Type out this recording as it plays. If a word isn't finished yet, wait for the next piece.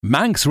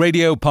Manx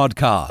Radio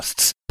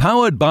Podcasts,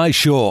 powered by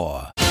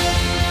Shore.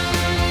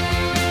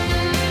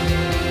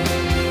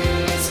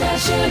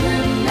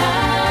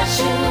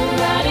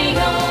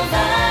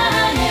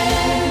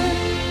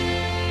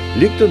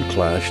 Ligt een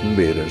klaasjen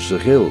meer in zijn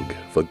gilg,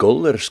 voor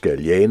gul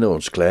skeljene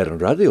ons klaren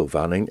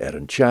radiowanning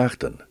een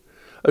tjachten.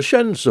 A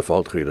Shen ze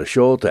valt gele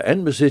short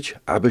en bezit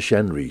Abbyr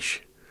Shen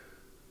Reesht.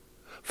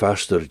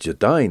 Faster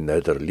jedain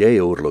net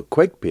lie oorlijk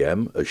kwek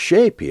pm, a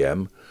 6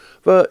 pm,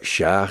 we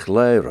sjaag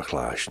leire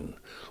klaasjen.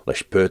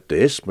 Les put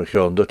is, me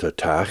gaan dat het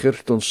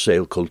tagert ons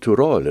zeil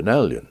culturaal in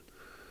Eljen.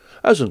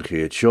 As een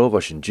geet show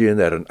was een gin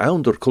een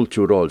ander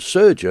culturaal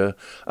surge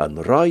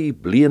en rij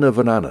bliene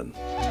van annen.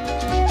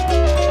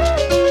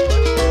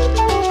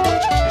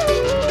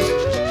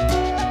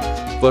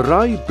 Voor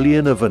rij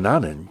bliene van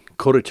annen,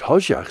 kurrit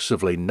hojach ze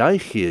vle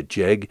neigeet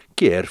jeg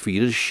geer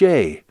vier de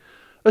shee.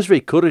 As we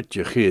kurrit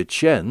je geet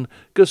Shen,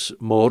 gus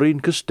Maureen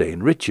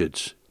Custane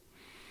Richards.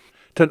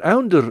 Ten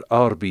ounder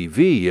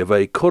RBV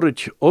wij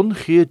kurrit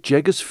ongeet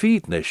jeges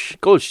fiednish,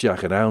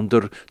 golsjach en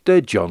ounder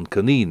de John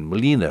Caneen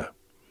Melina.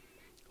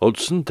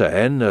 Hudson te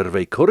en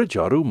wij kurrit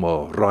jaru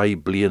ma rij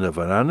bliene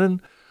van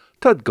annen,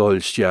 tad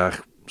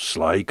golsjach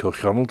slai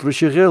kochanelt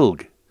rische gilg.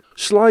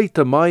 Slai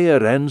te mij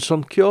en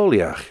son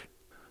kjoliach.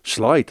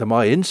 Slai te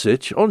mij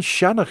insit on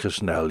shanaches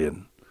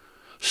neljen.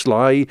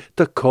 Slai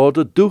te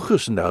kode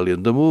duches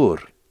neljen de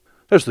moer.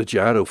 As de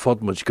jaro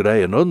fod much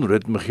grey en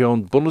unrid me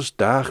gaan bonnes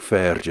dag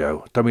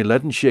verjou, ta mi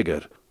ledden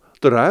sugar.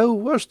 De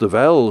rauw was de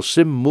wel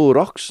sim moer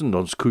oxen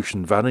ons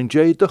cushion vanning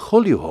jay de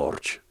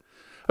chuljuhorch.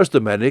 As de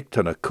menik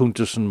ten a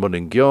kuntussen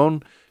munning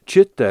gion,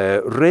 chit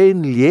de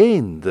rein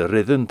lien de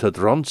ridden te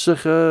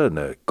dronsige en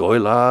a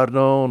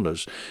goilarnon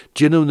as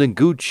ginnoon en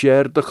good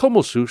share de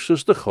chummelsoes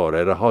as de chor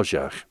a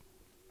hojach.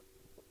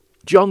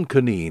 John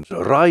Caneen,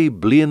 rai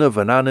bliene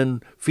van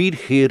annen, vier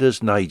geres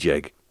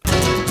nijeg.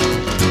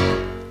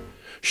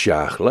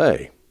 Shach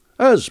lei,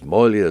 as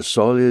moilia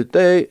solia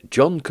de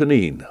John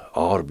Caneen,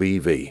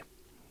 RBV.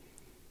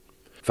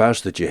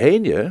 Fast de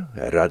Jehenia,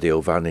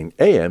 radio vanning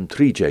AM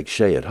 3 jeg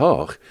shea at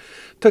hoch,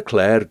 te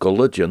clair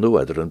gulla gin de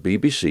weather and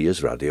BBC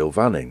as radio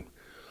vanning.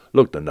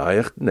 Look de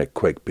nacht ne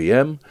kwek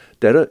PM,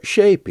 dera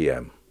shea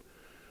PM.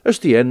 As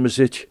die en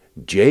message,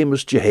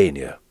 James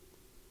Jehenia.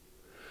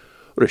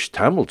 Reesht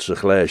tamelt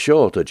zich lei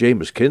short a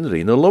James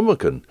Kinry na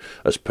lummaken,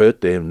 as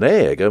pert dem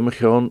neeg am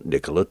gaan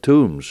Nicola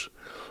Toombs.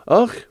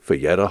 Ach, voor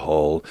jere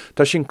hall,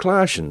 ta sin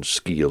klaasjen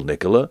skiel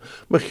Nicola,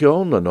 me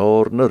gaan an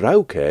oor na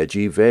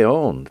rauwkeji vee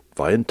on,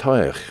 vai een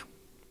tuig.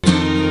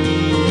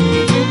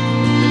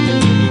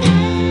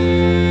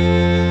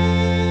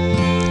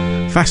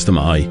 Fast am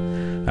I,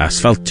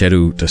 as felt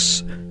jeru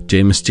dus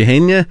James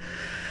Jehenia,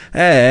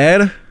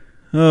 an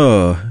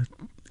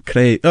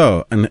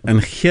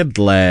chid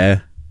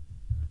le,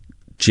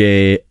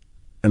 J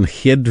an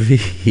chid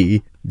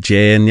vi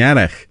J an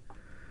yarach.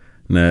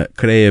 Na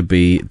crea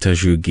bi ta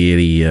ju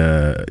geri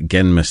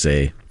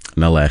genmase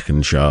na lech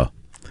an shaw.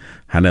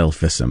 Hanel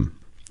fissam.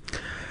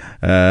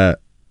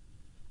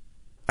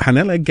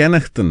 Hanel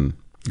genachten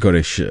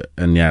gorish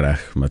an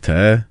yarach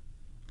mate.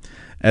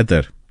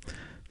 Eder.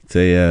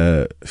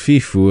 Te fi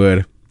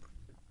fuer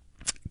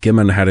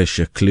gimman harish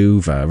a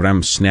kluva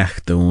ram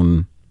snech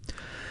doen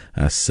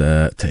as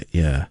te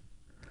ja.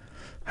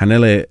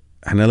 Hanelle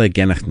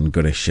genachten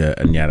gorish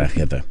an yarach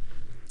eder.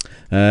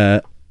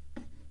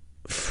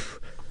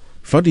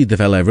 Foddy de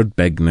vel everd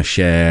beg na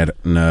share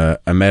na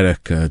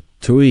America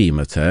tui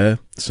mate,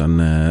 son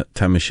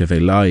tamische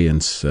ve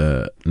lions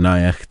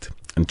naecht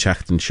en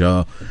chachten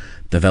shaw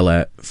de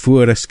vel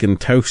fueresken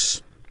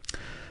taus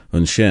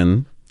un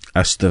Shen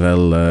as de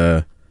vel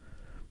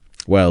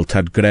well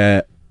tad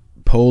gre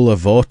polar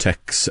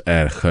vortex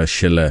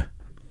schille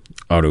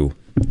aru.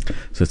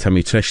 So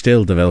tammy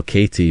trestil de vel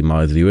Katie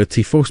maidriu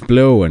ti fos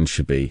blow en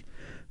should be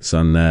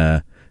son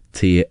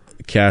ti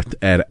kart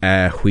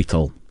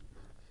huitel.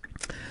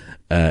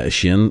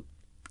 Shen,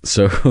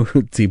 so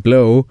ti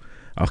blow,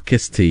 ach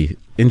kiss ti,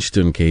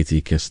 instun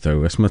Katie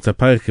kisto, as mat a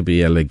parke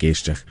bi ele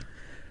geestach,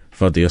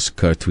 fodios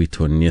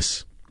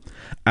curtwitonius.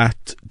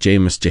 At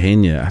James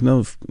Jehenia, I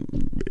know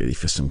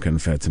if some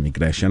confer to me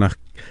gresh, and ach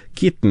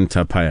kitten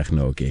ta park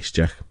no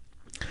geestach.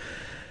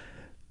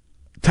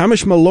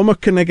 Tamish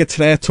malummaken ege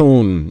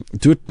treton,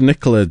 doet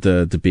Nicola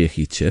de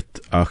bechi chit,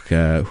 ach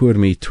hoor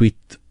mi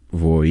tweet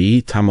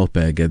voi,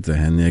 tamelbege de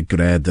henne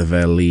gre de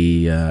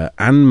veli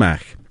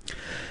anmach.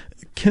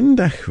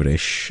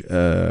 Kindachrish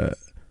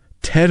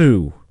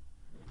teru.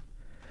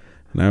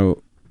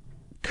 Now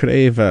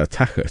creva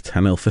tachert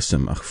hanel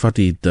fissum ach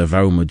foddy de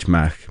vaumuj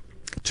mach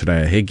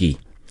tre higgy.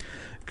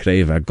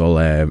 Creva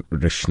gole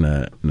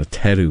rishna na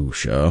teru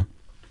show.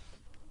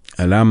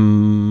 Well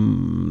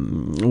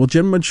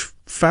jimmuj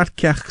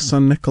farkach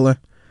son Nicola.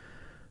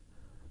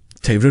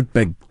 Tevrud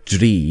beg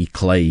dri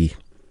clay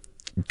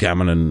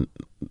gammon and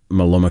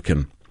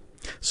malummaken.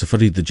 So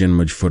foddy de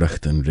jinmuj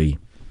furacht and ri.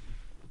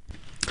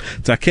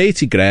 Ta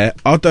Katie gre,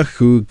 odach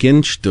hu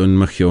ginstun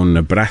machion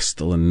na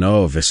brastel en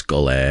no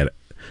visgol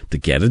de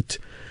gerrit,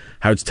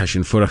 houd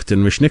tashin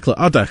furachten rish Nicola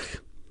odach.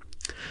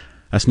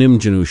 As nim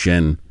jenu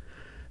Shen,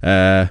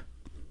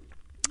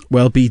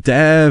 Well,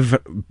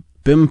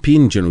 bim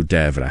pin genw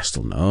def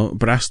rastal no.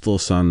 Brastal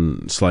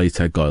son slait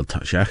a goel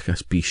tashach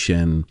as bi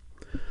Shen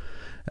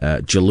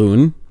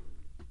jaloon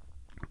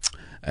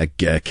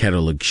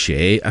Kerelig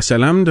She, as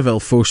alam de wel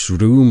fos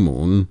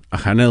roemoen, a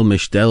chanel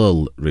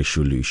misdelel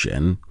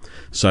resolution,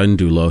 zijn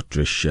du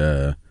lotrish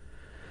a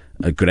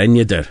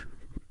grenjeder,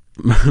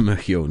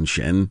 machion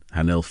Shen,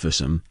 hanel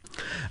fussem,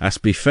 as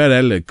bi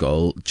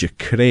ferellegol,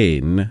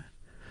 jacrain,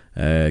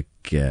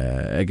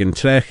 egen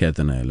treched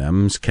an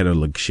elams,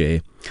 Kerelig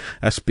She,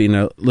 as bin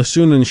a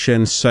lasunen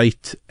Shen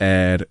site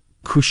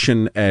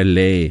cushion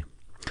le,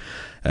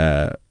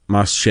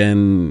 Mas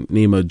Shen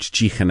nimod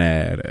jichen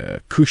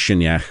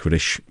cushioniach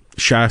rish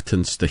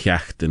shartens de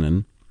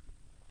jachtenen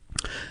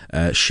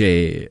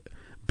she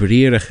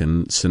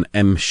brierichen zijn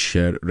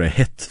emscher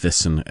rehit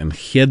vissen en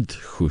ched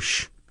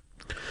chush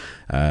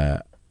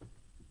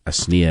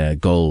as nie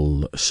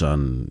gol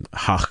son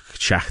hach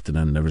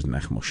schachtenen er is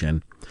nach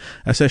Shen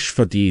as esch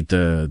fodi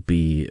de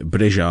bi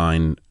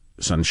brijain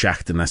son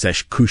schachten as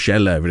esch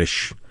cushella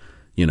rish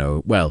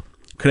well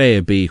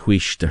crea bi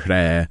huish de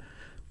hre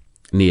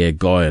nie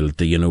goel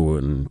de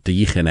de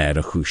jichen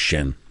a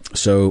Shen.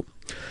 So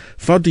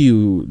fod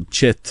you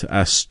chit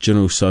as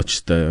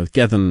such the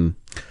gethen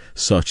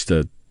such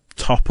the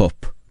top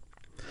up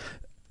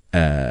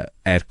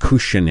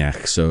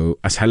kusheniach, so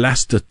as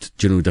halastet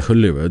de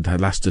hulliwyd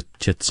halastet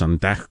chit san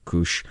dach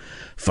kush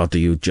fod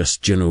you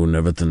just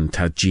never than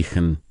ta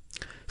jichen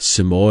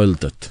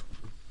simoildet.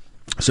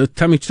 So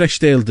tammy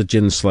treshdale de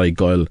jin sly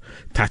goel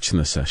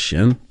tachna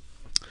session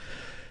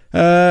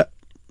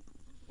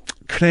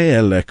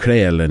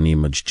Creel ni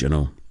maj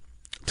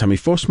Tammy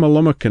fos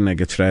malomaka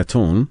nega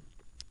treton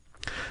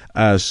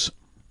as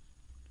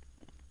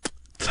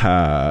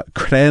ta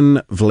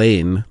kren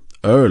vlein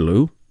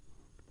erlu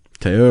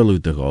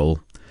de gol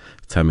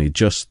tammy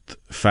just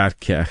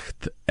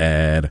farkecht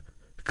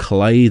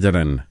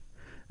kleideren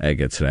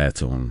ega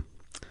treton.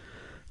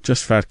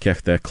 Just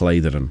farkecht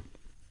kleideren.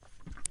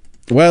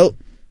 Well,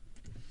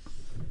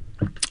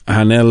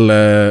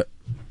 hanel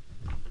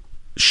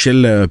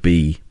schiller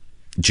bi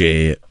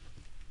J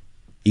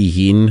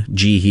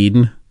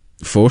Jihin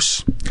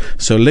fos,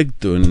 so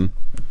ligdun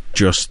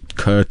just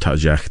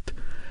curtajacht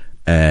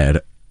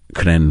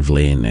kren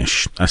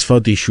vleinish, as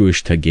fod I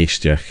shuish ta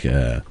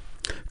geistiach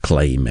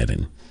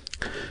claymerin.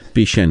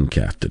 Bi Shen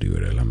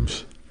carteriur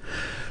elams.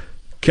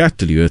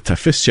 Carteriur ta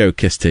fissjau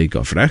kiste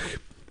gofrach,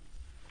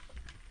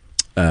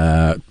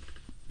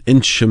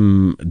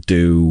 inchum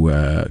du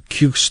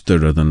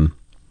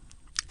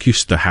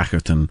kuster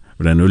hackerten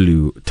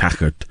renulu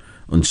tachert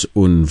ons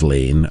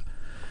unvlein,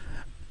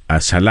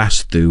 as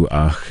halastu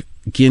ach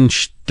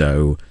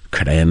ginstau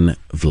kren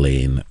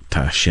vlein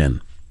ta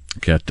Shen.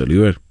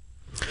 Kertelur.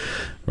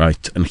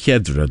 Right, and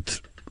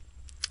hedrud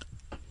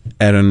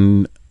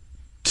an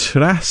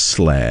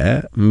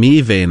trasle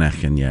mi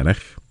venach en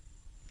yerach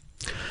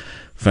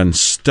van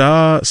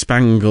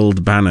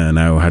star-spangled banner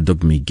now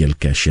hadug mi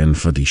gilke Shen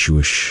for die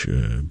shuish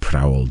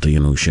prowl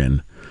de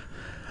Shen.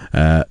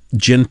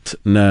 Jint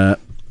na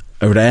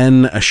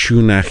ren a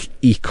shunach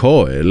I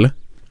coil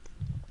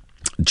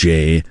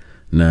J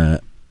na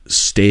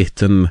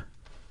staten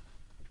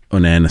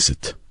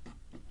unenesit.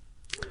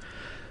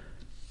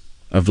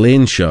 Of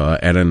Lane Shaw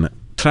an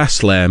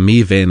trasle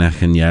mi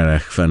venach en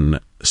yerach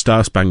van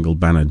star-spangled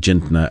banner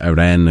jintna a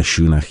ren a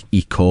shunach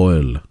I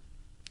coil.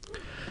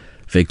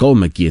 Ve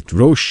golma giet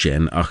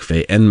Shen ach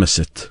ve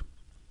enmesit.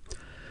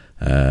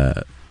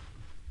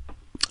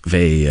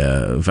 Ve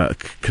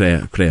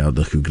crea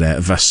de chugre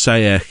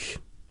vasayech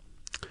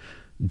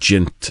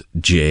jint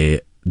J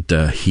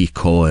de hi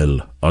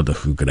coil o de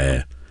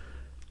chugre.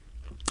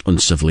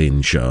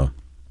 Unsavlin Shaw.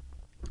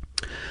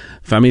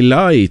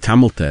 Familai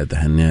tamelted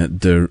henne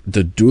de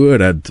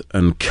duurad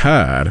an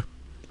car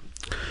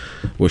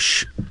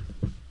was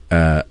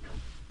a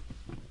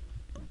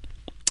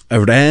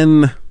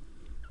ren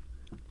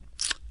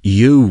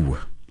you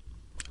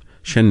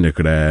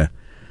Shendegre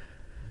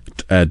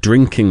a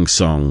drinking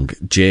song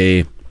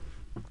J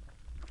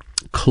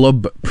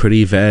club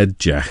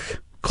privedjach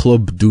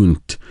club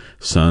dunt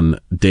san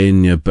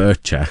Dania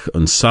Birchach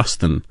un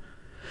Sasten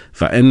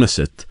va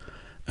enmesit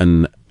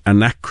an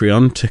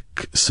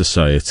anacreontic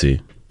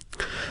society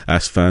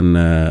as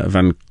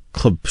van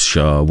club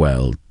shaw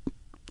well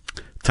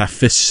ta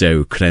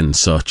fissau kren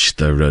such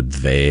the rud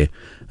ve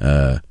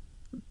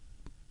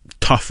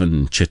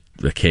toffen chit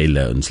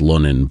rekele uns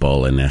lonin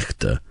ball in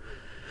echte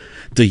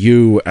de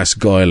you as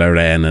goiler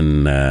en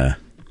and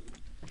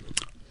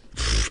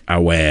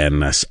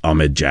awareness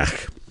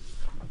omidjach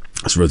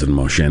as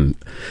rudden Shen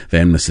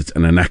then it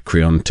an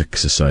anacreontic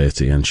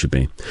society and should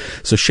be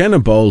so Shen a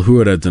ball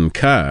hured and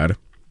car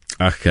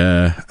ach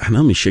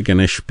hanel mi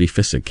shiganish be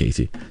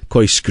fisicati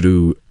koi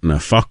screw na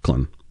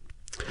Falkland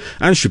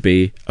and should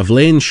be of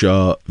Lane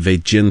Shaw ve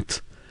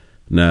jint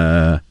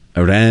na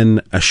aren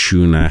a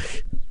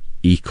shunach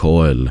I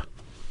coil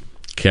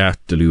Cat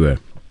de lue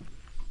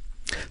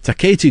Ta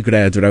Katie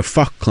Gred rau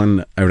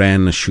Falkland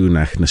aran na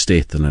siwnach na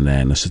steten yn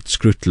en, as it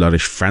scrut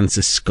lorish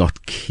Francis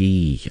Scott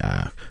Key,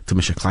 to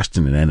mis a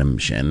claston yn enam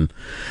Shen,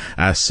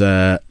 as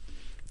ta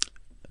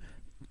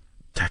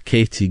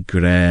Katie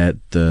Gred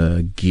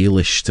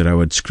Gaelish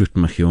rau ad scrut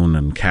machion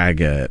yn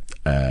caga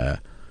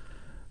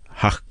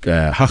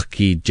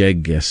hockey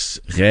jeg as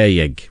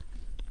reyeg.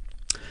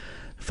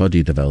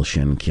 Foddy de fel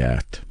Shen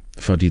kiat.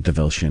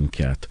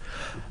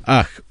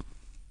 Ach,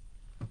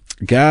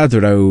 gad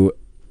rau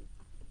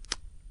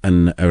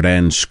yn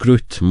aran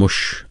scrut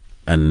mush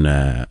yn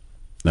na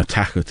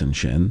tachwt yn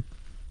Shen.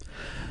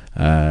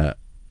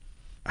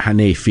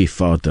 Hane fi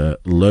fod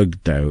lug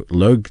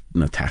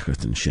na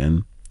tachwt yn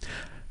Shen.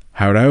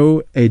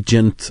 Harau e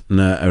jint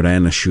na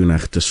aran a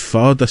siwnach dus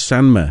fod a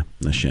sanma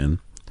na Shen.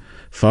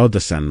 Fod a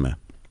sanma.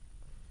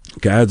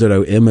 Gad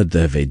rau ima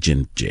dy fe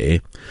jint je,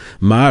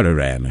 mar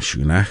aran a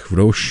siwnach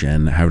ro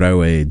Shen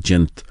harau e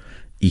jint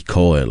I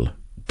coil,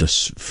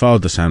 dus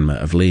fod a sanma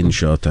af lein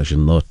sio ta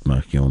sy'n lot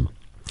mach ywn.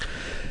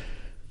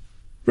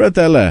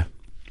 Radella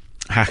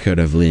hacher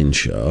of lein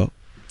sio,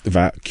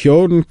 va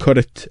kjorn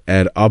korrit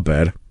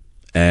Abbyr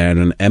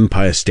an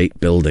Empire State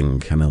Building,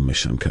 canal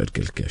mis an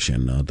kyrgilke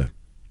Shen nada.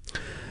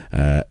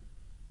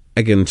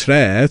 Egen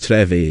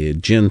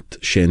trefi jint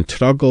Shen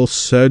trogl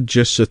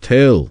surges y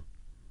til.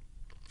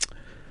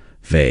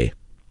 Fe.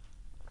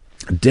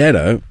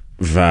 Dera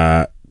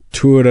va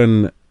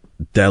turen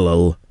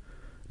delal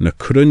na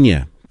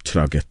crunia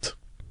troget,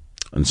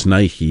 an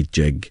snaichi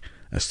jeg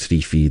as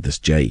 3 feet as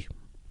jay.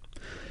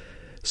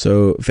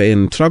 So fe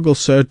yn trogl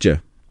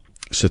surge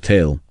sa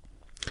tail,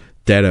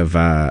 dera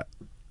va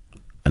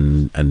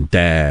an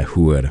da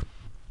hwyr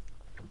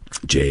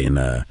jay yn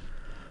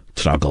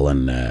trogl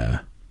an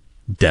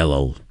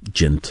delal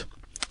jint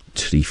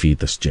 3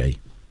 feet as jay.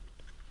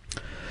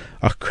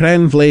 Ach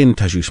cren vlein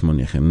tajus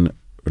munich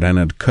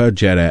renad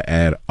cyrgera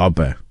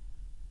Abbyr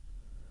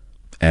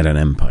an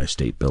Empire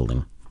State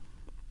Building.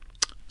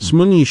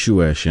 Smunny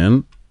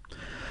Shen.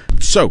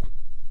 So,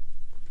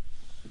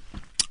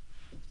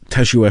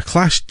 Tashua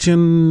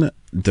Clastion,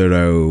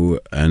 Dero,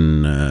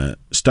 and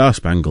Star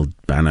Spangled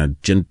Banner,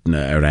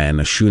 Jintna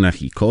Arena,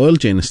 Shunaki Coil,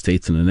 Jane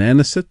Estate and an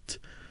Enesit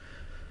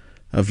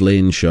of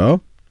Lane Shaw.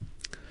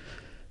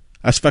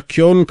 As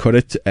Facion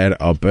Corrit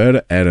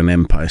Abbyr an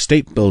Empire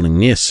State Building,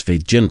 Nies ve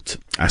Jint,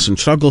 as an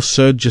Troggle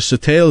Surges a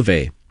tail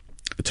ve,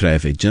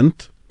 Treve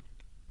Jint.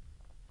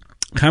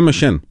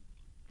 Kamashin.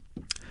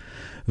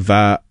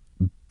 Va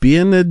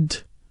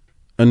Bienid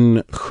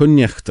an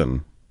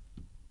chunjechten.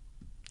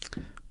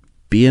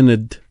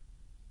 Bienid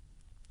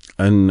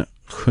an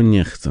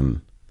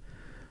chunjechten.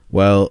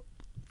 Well,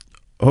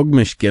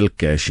 hogmish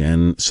gilke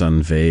Shen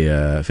san ve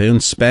un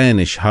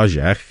Spanish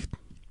hajach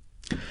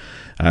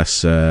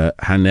as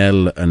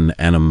hanel an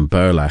enam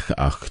burlach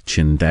ach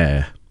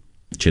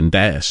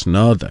chindaes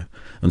nada.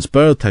 An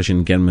spurl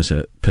tashin genmis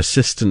a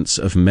persistence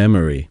of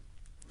memory.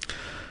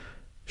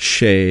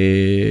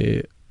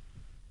 She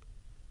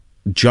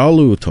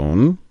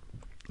Joluton,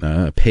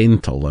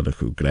 paintal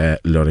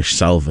lorish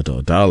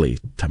Salvador Dali,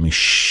 tami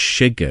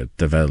shiger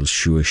de vel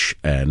shuish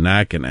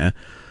nagene,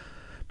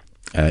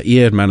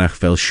 manach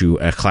vel shu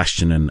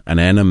chlastinen an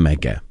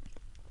enamega.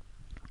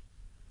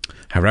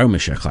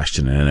 Haraumish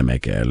chlastinen an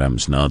enamega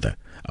lams nada,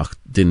 ach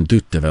din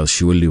dut de vel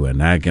shuilu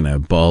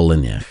nagene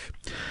ballinjach.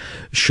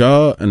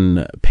 Shaw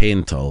an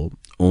paintal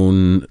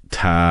un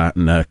ta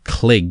na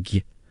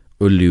clig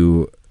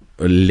ulu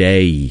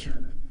ulei.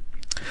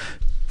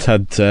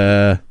 Tad,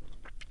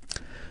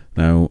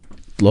 now,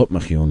 lot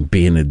mach yon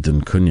benid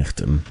en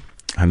kunjachten,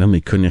 han mi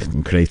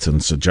kunjachten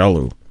kreten sa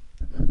jalu.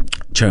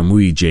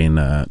 Chamui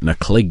jane na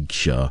clig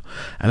sha,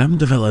 and am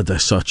developed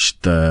such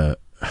the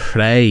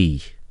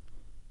frey.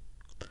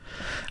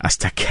 As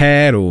ta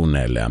kero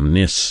nelam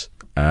nis,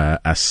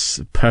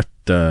 as pert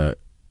the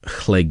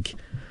clig,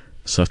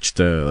 such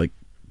the, like,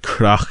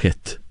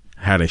 crocket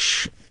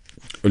harish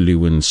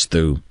uluin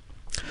stew.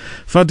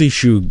 Fadi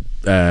shu,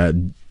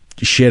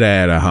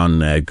 Shire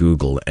han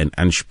Google en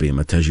anspim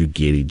a taju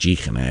geri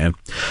jichen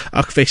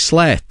ach fe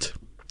slet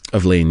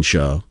of Lane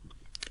Shaw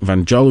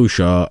van Jolu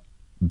Shaw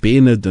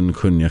bened en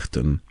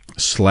kunjachten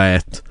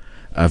slet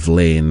of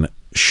Lane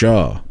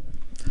Shaw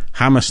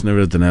hamas na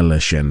rudanella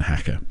Shen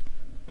hacker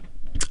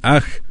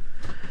ach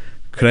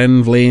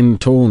kren Lane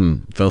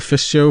toon vel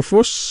fissio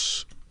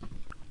fus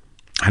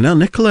hanel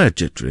Nicola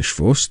jitrish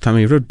fus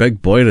tammy rud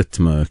beg boyret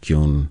ma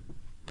kyon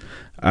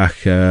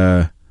ach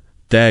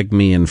dag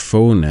me en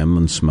phonem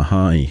en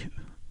smahai.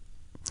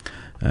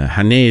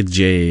 Haned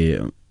je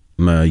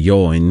me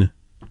join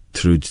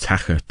trud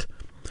tachert.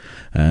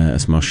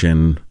 As ma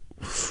Shen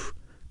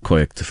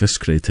koek te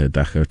fiskrete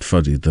dachert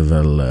foddy de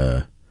vel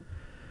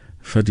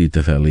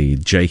I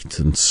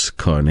jatens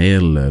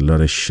cornel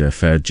lorish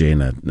fair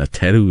jane na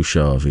teru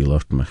shaw vi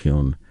lot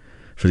machion.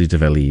 Foddy de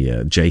vel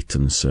I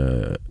jatens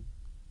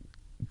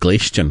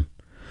glacian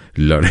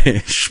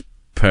lorish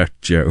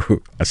pertjo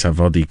as a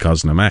vodi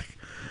cosnamach.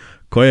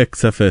 Koek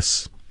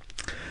tafis.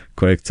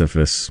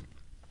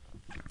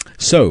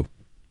 So,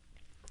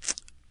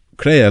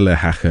 Creele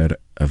hacher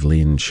of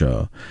Lean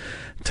Shaw.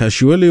 Ta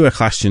siwliw a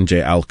chlasian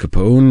J. Al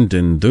Capone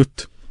dyn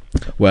dwt.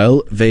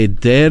 Wel, fe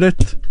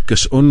deret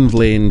gys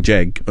unflein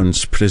jeg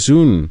ons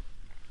presoon.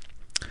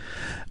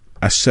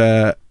 As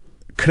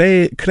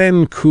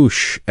cren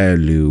cwsh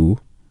liw,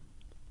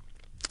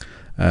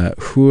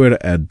 hwyr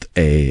ed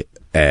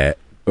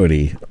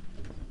uri.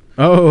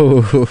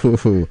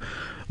 Oh,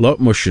 lot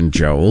mush and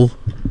Joel.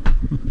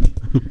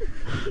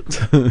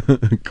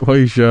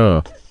 Quite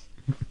sure.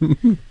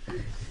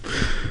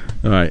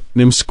 Alright,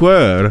 nim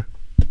square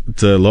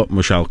the lot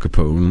mush Al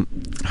Capone.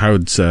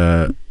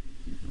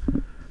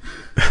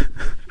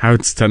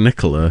 How's ta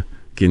Nicola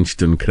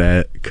ginstun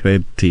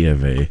cred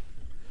TV?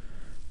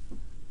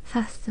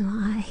 Fast am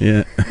I.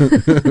 Yeah.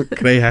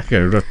 Cray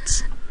hacker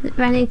ruts.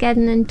 Renegade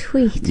and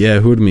tweet. Yeah,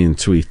 who'd mean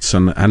tweets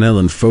on Anel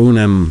and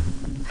phone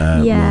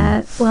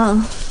yeah, well,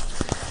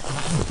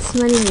 it's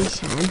money me,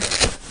 Shen.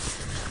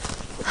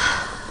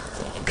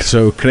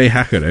 So cray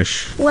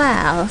hackerish.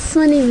 Well,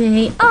 swanny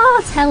me.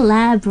 Oh, tell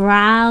their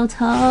brow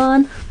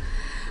ton.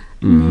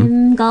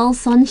 Nim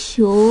goals on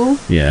shul.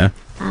 Yeah.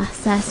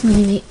 Says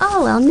me.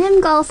 Oh well,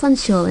 nim goals on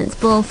shul. It's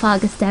ball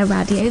fagus der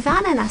radio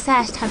van and I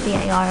says tabby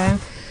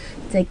arm.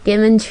 The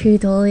gimmon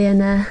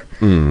trudolian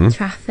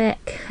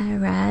traffic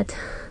red.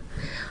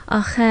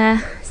 Och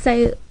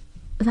so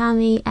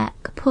vami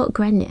ek put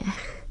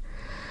grenich.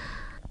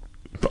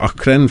 But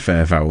cren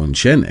fair fawn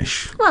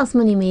shenish. Well, it's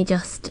money me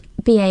just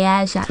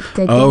BAR Jack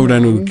the Oh,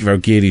 then we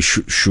geri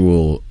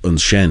shul on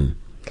Shen.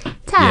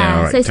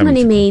 Yeah, right, so it's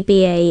money me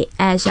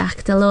BAR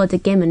Jack the Lord the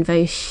Gimmon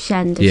vo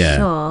Shen the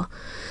Shaw.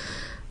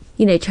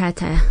 You know, try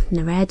to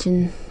narrage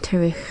and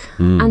Taruch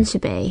and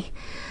should be.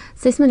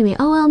 So it's money me,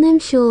 oh well, nim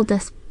shul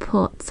this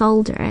put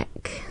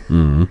Solderick.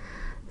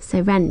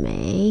 So ren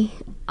me,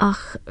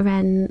 och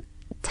ren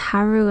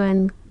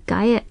Taruan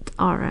Gaiet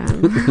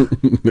Oram.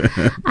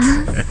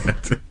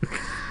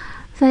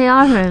 They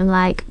are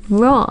like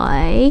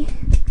Roy.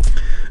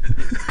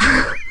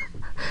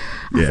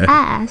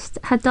 Est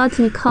had dod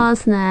me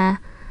cosna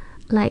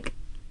like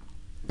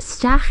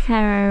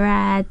Stachar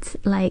red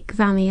like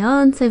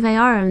Vamion, so they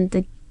are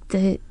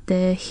the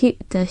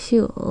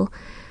shul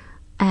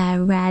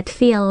red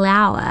feel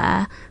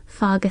lower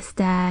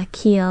Fagasta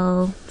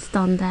keel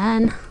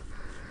stonden.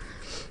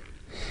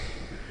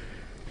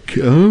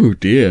 Oh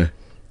dear.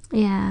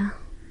 Yeah.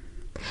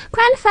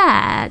 Grand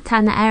fair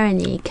tan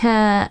erani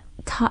ke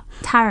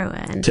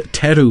Taruan.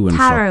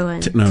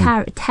 Teruan.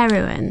 No.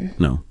 Teruan.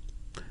 No.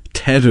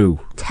 Teru.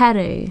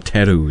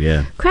 Teru,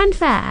 yeah. Grand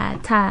fair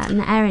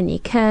tan erani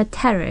ke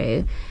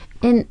Teru.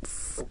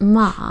 Ints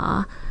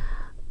ma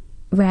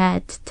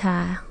red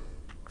ta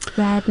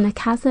red na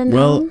cousin.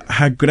 Well,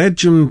 ha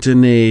grejum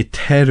dene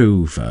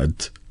Teru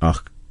fad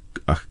ach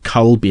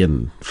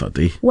Calbian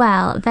faddy.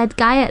 Well, ved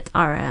Gaiet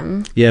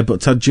orum. Yeah,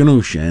 but ta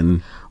Juno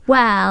Shen.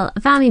 Well,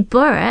 Vami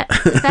Burret,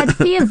 ved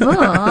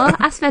Fiavor,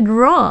 as ved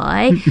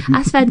Roy,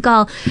 as ved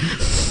Gol.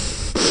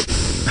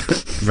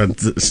 Ved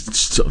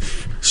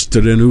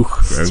Stranuk,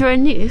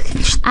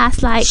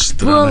 as like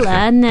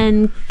Bullen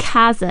and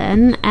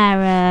Kazan,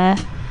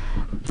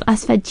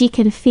 as ved you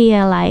can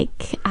feel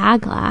like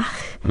Aglach.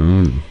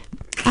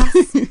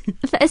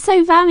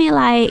 So Vami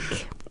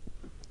like,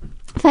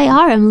 they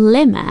are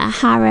Limmer,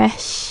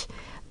 Harish,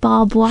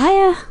 barbed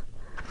wire.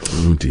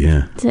 Oh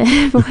dear.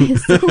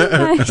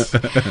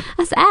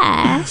 As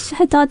Ash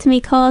had dod to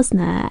me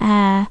Cosna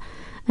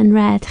and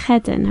red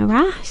headin a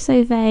rash,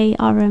 so they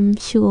are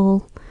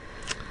shul.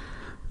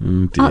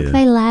 Oh dear.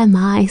 They lay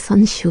mice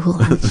on shul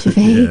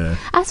yeah.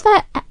 As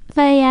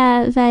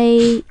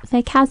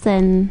they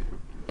cousin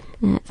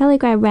very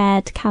grey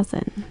red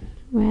cousin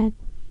red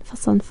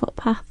for on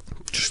footpath.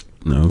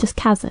 Just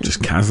cousin.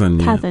 Just cousin,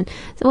 yeah. Cousin.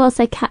 So we'll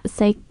say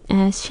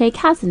she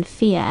cousin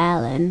Fia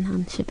Ellen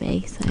and should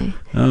be so.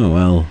 Oh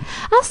well.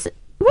 As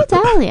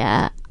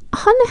Redalia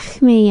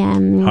Honick me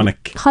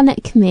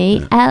Honick me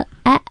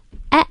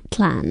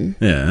Etlan.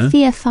 Yeah.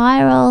 Fia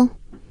Firal.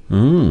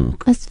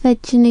 As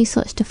Virginia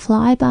such to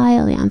fly by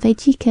Eliam.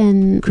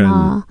 Vejikan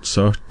ma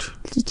sort.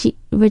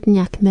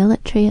 Ridnyak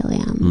military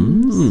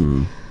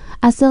Eliam.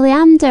 As the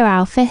Leander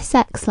our fifth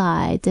sex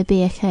slide to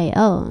be a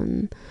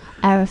own.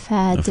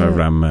 Arafed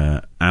Ram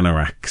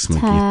Anarax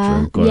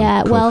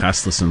yeah, well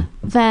Castleson.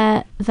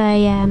 Ve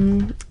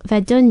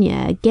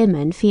Dunya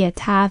Gimmon Fia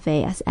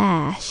Tavi as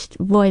Esht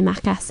Roy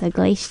Macassa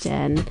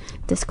Glacian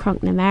Dis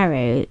Cronk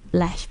Nameru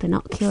Lesh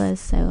Binoculars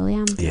so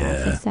William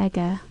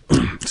Sega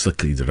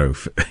Slickly the row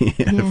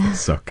yeah.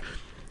 Suck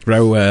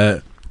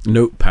row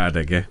notepad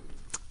again.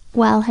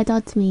 Well head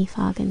on to me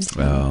Fargan.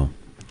 Oh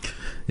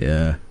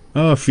yeah.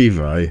 Oh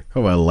fever.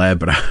 Oh well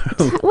lebra.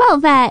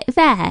 Well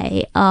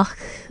they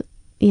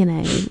you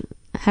know,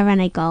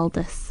 Herene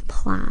Goldus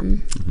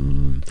plan.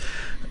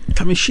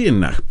 Ta mi Shen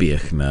nach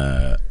biech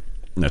na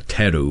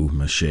Teru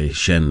ma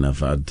Shen na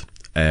vad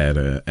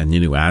en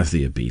you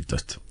Asia beat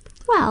that.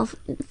 Well,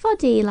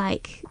 foddy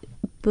like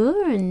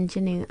Boer and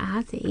you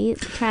Asia,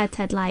 it's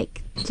tried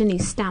like you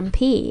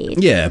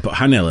Stampede. Yeah, but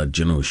Hanella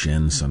you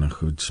Shen son a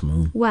good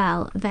smooth.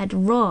 Well, ved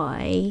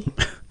Roy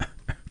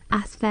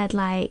as ved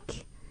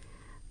like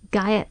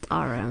Gaiet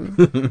Orum.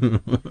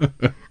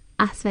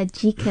 as fe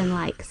jican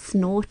like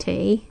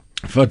snorty.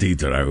 Fyddi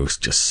draws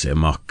just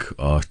simach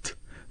ot.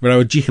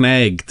 Rhaid jican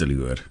egg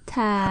dylwyr.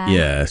 Ta.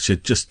 Yeah,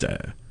 sydd just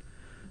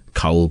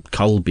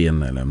colby yn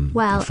them.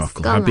 Well,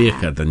 ffocl.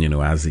 Habiach than, you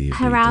know, as he.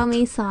 Haraw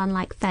mi son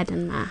like fed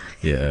and mach.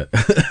 Yeah.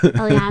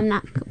 Well, yeah, I'm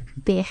not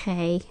bich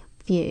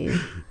view.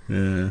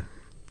 Yeah.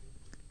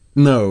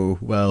 No,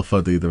 well,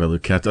 fyddi fel y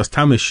cat. Os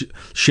tamish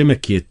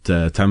shimikit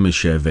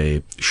tamish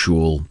fe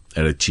siwl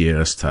y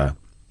tiers ta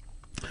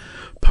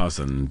pas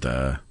and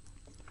yn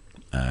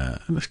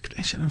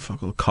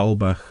ffocl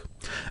colbach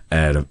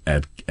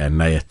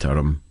neiet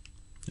orum.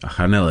 A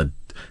chanel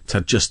ta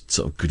just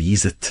sort of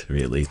grease it,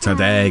 really. Ta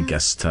egg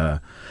as ta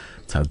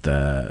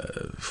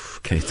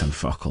Kate and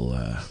ffocl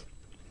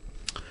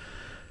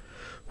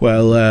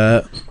well,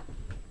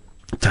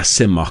 ta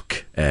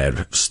simok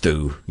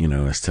stew, you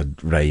know, as ta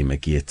rai me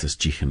gyd as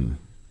jichen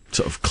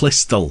sort of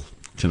clystal,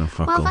 you know,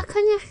 ffocl. Well, fa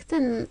cynnych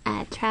dyn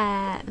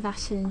tre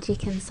fashion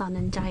jichen son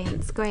and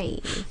giant's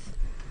grave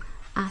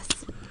as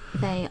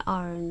they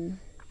orn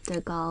dy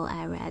gol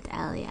red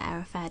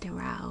elia fed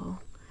raw.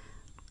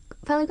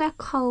 Fel y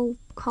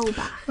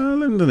colbach.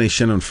 Well, yn dyn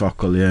eisiau nhw'n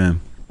ffocl, yeah.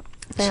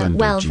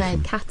 Well, fe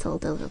cattle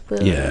dyl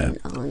bwyn. Yeah.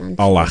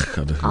 Olach.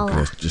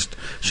 Just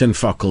Shen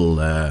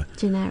ffocl.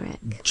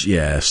 Generic.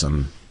 Yeah,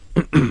 some,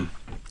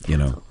 you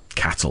know,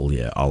 cattle,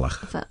 yeah, olach.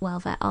 Well,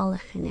 fe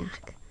olach yn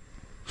iach.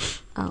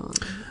 Oh.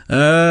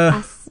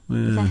 As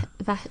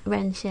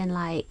Renshin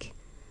like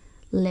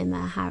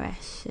lima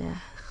harish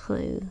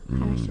clue.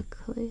 Harish a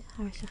clue.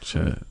 Harish a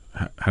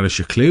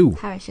clue.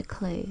 Harish a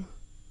clue.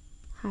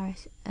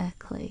 Harish a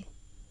clue.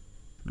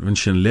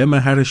 Renshin lima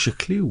harish a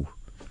clue.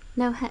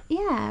 No,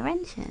 yeah,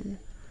 Renshin.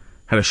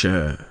 Harish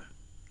a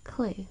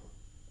clue.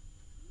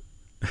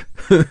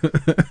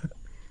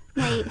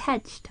 Mate,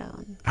 hedge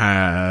tone.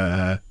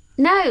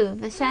 No,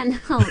 the Shen.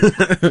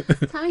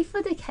 Tammy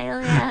fuddy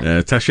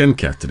Kalia. Ta Shen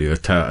cattery, or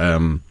ta,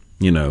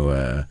 you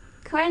know,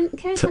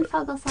 Kirsten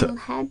Foggles on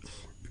hedge.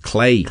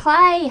 Clay.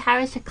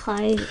 Harish a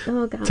clay.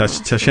 Oh, God. Ta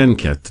Shen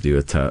cattery,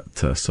 or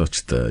ta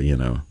such the, you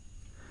know,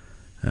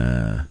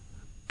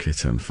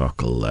 Kitten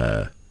Fockle,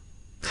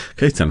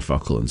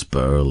 and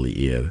Spurly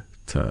ear,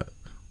 ta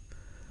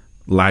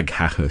lag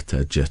hacher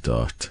ta jet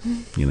art,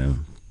 you know.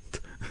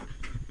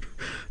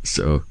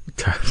 So,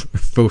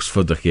 fos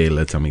for the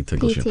Gaelic,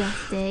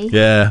 PTSD.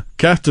 Yeah,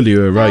 cattle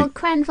you are right. Oh,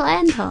 Crenville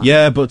Endhole.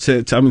 Yeah, but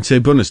say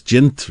bonus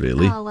gint,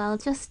 really. Oh, well,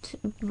 just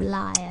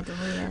lie, I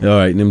don't know. All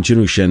right, nim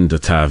Jinu Shen do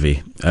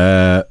Tavi.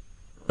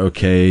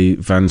 Okay,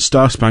 Van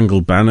Star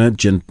Spangled Banner,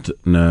 gint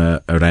na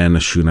arena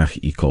shunach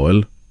I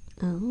coil.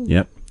 Oh.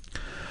 Yep.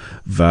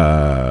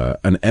 Va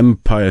an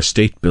Empire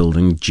State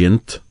Building,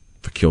 gint,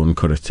 for Kion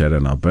Correter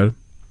and Abbyr.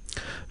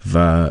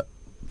 Va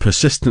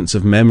Persistence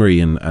of Memory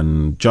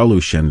and Jolu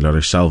Shen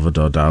Lor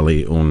Salvador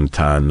Dali on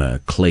tan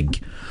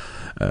clig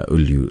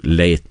ulju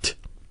late,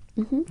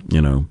 you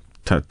know,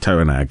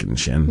 Taranag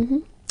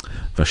Shen.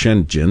 Va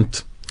Shen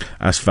gint,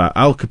 as va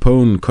Al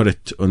Capone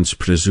corret uns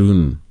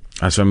presun,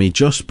 as va mi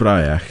just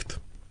braecht,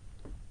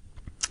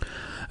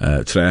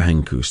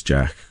 trehenkus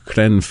Jack,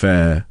 kren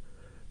fe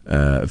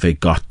ve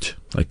got,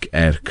 like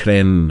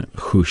kren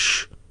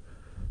hush.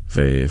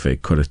 Fe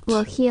currit.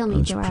 Well, he'll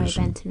me Gerard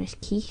Benton's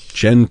quiche.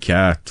 Jen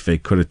cat fe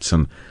currit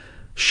son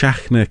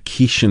shachna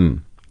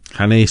kishen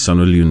hane son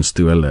uliun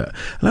stuelle.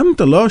 Lam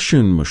de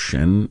loshun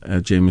mushen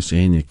James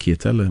Anya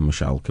kietelle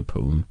mush Al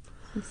Capone.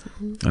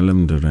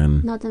 Alam de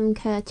ren. Nodam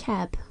ker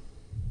cheb.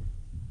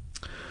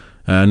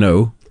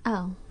 No.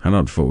 Oh.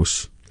 Hanod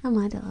fos. Oh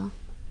my god.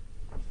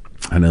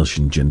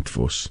 Hanelshin gent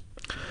fos.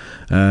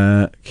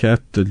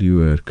 Cat de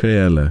luer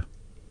creele.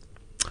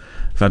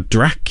 Va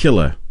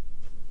Dracula.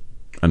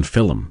 And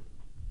film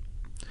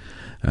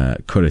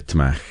currit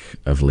mach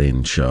of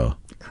Lane Shaw.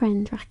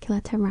 Cren Dracula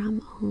to ram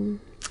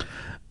on.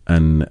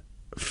 And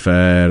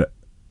fair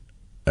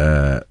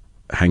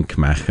Hank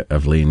mach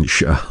of Lane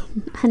Shaw.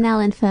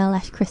 Hanel and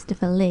Furlesh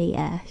Christopher Lee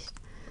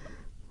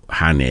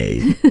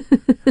Hane.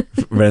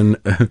 Ren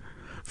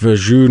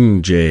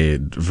version J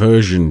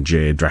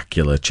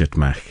Dracula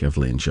chitmach of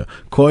Lane Shaw.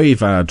 Koi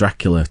va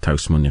Dracula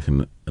tausmunich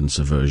and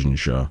subversion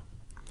Shaw.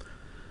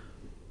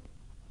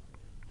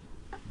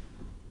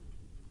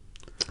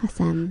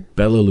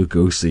 Bela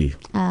Lugosi.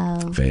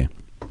 Oh. Fe.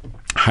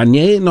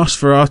 Hanye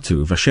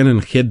Nosferatu, va Shen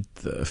yn chyd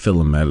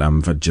ffilm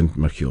am va jint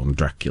machion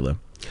Dracula.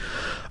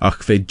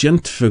 Ach fe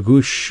jint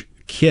fagush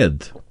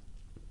kid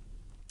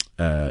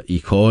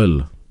I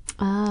coil.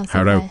 Oh,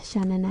 so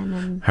Shen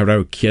and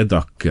Harau kid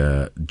ac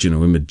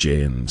Gino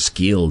Imogen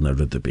skill na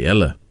rydde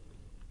biela.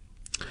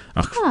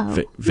 Ach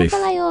fe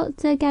fel I ought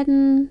to get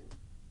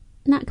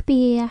nac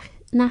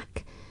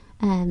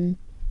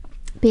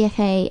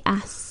BFA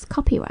as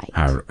copyright.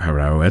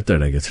 Harau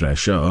edder ag y tre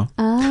sio.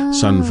 Oh.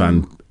 Son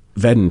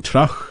ven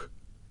troch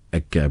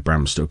ag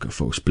Bram Stoker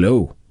fos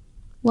blow.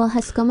 Well,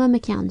 hysgoma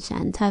McCann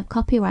Shen, to have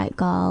copyright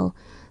gall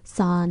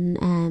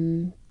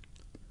son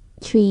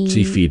tree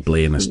feed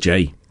blain as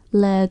J.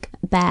 Lug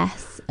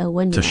Bess a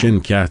window. Ta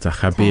Shin cat a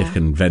chabich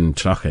and ven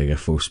troch ag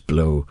fos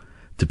blow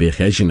de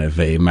bech ejin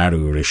ve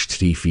marw rish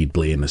 3 feet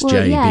blian as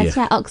jay bech.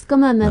 Well, ox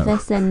gumma ma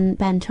vis in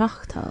ben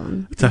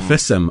trochton. Ta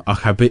fissem,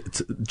 ach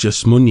habit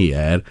just money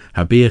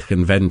ha bech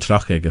yn ven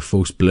troch ag a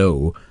fos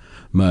blow,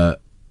 ma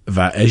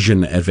va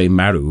ejin ve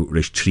marw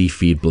rish 3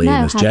 feet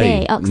blian as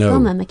jay. Ox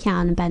gumma ma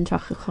cian yn ben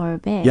troch a chor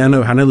be. Yeah,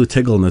 no, hanelu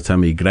tigl na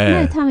tami gre.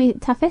 No,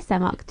 ta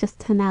fissem, ox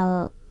just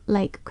hanel,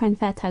 like, cren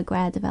feta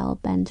gre fel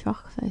ben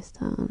troch first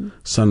time.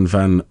 Son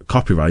van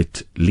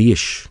copyright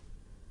leish.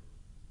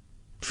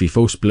 Fi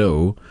fos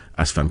blow,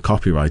 as van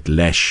copyright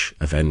lesh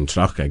a ven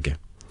troch ag.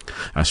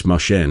 As ma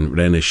Shen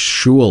ren is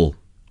shul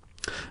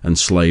and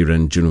slay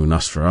ren junu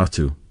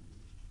Nosferatu.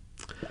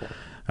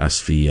 As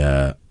fi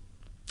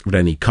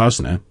reni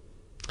Cosna,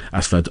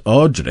 as fad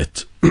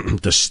ordrit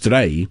de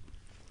stray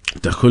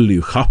de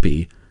chullu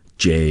chopi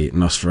J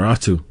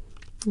Nosferatu.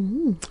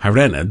 Ha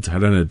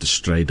rened de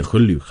stray de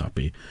chullu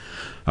chopi,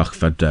 ach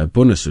fad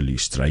bunasulu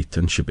straight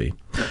en shibi.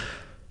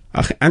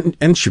 Ach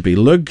en shibi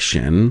lug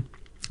Shen,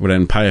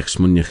 ren paiach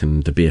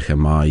smunnichen de beche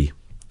mai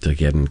te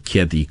gedden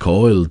kiedi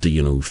coil de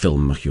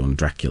film yon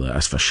Dracula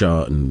as for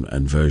Shaw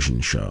and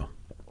version Shaw.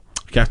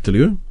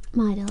 Catelu?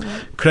 Maidel.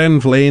 Cren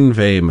vlein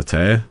ve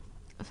mate.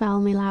 Val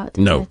me loud.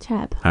 No.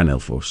 Treb. Han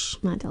Elfos.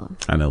 Maidel.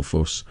 Han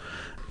Elfos.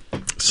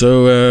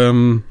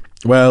 So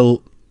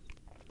well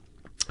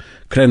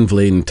cren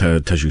vlein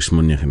te jus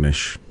smunnichen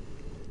ish.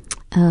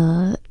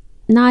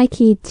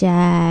 Nike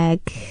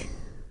Jag.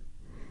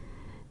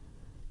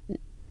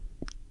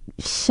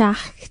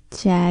 Shach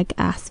Jag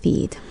as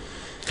feed.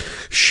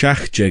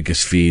 Shach Jeg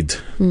as feed.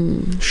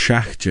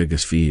 Shach Jeg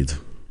as feed.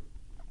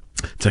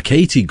 Ta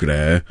Katie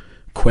Gray,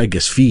 Queg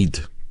as feed.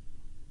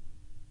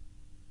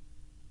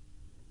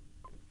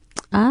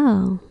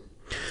 Oh.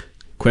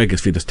 Queg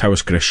as feed as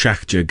Tawas Gray,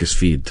 Shach Jeg as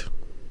feed.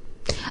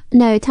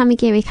 No, Tammy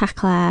Geary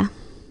Cacla.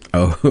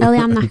 Oh.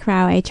 William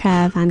Macrawe,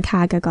 Trev, and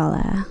Caga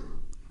Gola.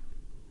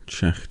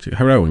 Shach Jeg.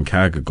 Harrow and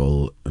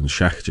Cagagol and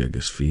Shach Jeg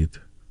as feed.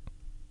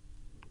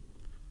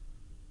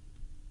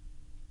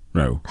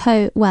 No.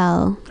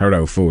 Well.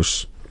 Harrow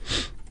Fos.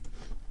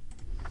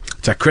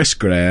 Ta Chris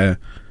Gray,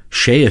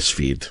 Sheas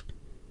feed.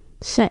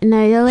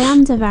 No,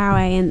 William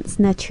Devarwe and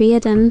na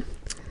Triadan.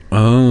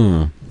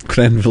 Oh.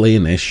 Cren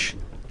Vleinish.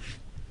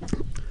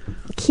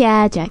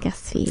 Kier Jeg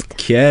as feed.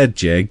 Kier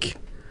Jeg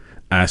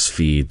as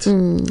feed.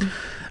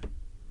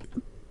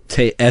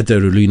 Te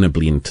eder uluna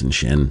blinten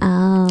Shen.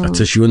 Oh. At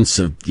is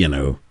unsa,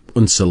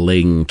 unsa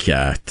ling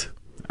kiat.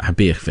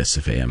 Habir fisse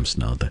VM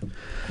snelde.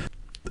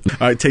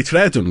 Te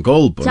tredun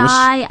golbus.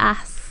 Jai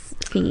as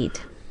feed.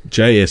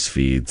 Jai as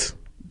feed.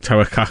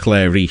 Tawa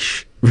cachle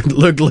Reesht.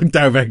 Look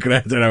daar weg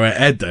greder our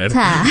eder.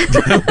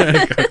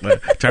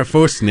 Tar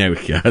fos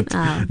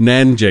neuchiat.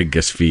 Nen jeg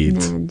as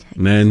feed.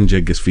 Nen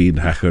jeg as feed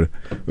hacher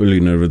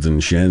uluna rudden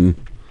Shen.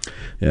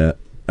 Yeah.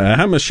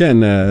 Hammer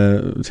Shen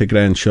te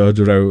gran shod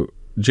rau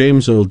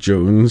James Earl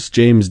Jones,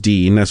 James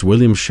Dean as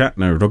William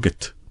Shatner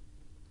rugged.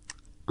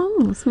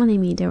 Oh, it's money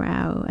me to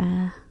rau.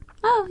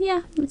 Oh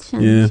yeah, it's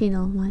Shen. Yeah.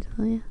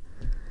 Michael,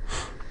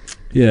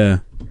 yeah.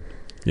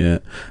 Yeah.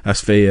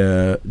 As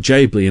fe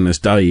Jay Blaine has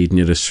died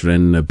near us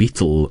friend the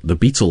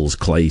Beatles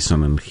clay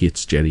son and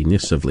hits Jerry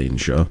Nissavlin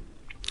show.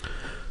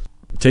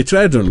 Te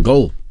tread on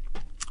goal,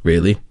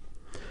 really.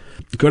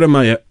 Got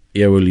my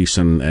Early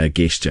son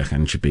geistach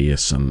and should be a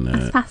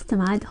son. Fast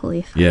am I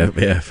holy.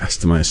 Yeah,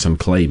 fast am I son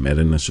clay mer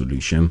in a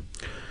solution.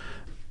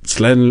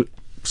 Sleden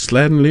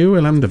Liu,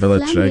 I'll am the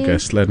village reg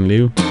Sleden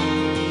Liu.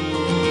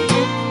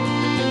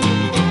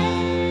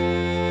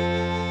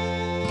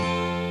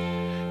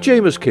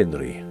 James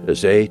Kinry,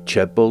 as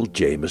Chebble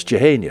James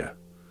Jehania.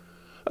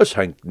 As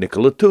Hank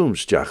Nicola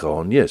Toombs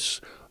Jachon, yes,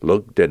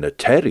 lug den a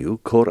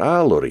Teriu cor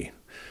Alori.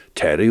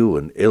 Teriu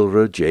and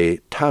Ilra J.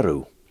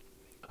 Taru.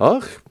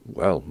 Ach,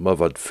 well, ma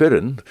vad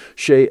firren,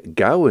 she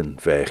Gowan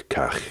vech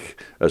kach,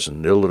 as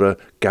an Ilra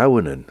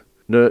Gowanen,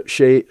 ne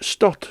she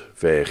Stot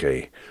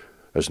vech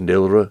as an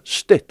Ilra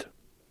Stit.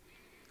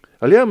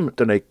 Aliam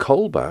den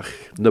Kolbach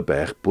ne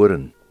bech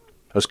Buren,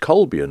 as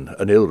Colbian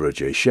an Ilra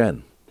J.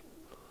 Shen.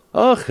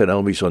 Ach, en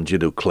al mi son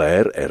jidu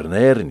Claire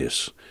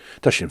Ernernis,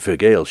 tashin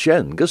vergeel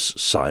Shen gus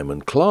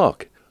Simon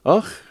Clark.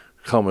 Ach,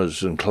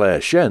 chamas en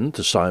Claire Shen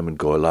to Simon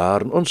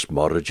Goylarn ons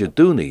morrige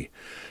Dooney.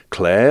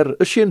 Claire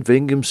is shin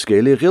vingem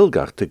scale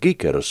gilgach te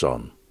geeker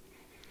son.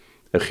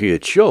 A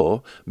chiet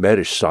shaw,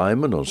 merish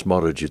Simon ons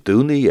morrige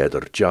Dooney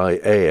eder Jai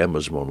A.M.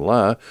 as mon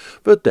la,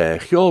 but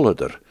dech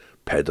joleder,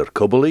 Peder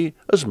Cubbly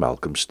as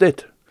Malcolm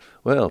Stitt.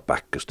 Well,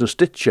 back as the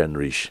Stitt Shen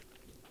Reesht.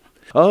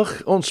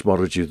 Ach, ons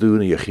morrige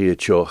Dooney a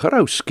chiet shaw,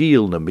 harau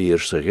skiel na meer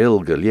se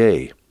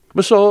gilgalie.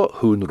 Me saw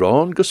hoon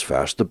ron gus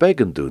fast de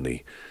beggen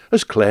Dooney,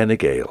 as kleine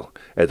gale,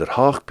 eder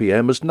 8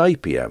 p.m. as 9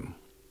 p.m.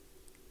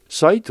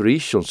 Seit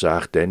Reesht ons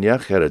ach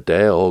denjach a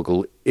day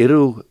ogel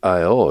iru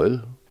a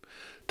oil,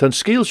 tan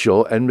skiel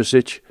shaw en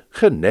mesich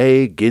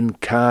genee gin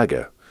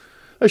kage.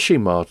 As she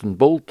Martin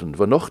Bolton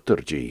van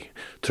ochtergie,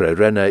 tre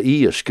renna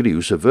a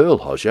skrius a veul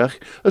hosjach,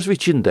 as we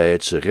chin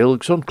deed se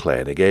gilgs on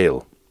kleine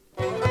gale.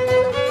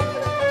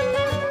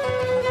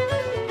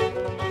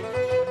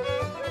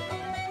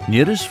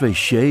 Nieris ve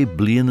she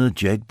bliene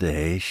jeg de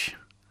heish.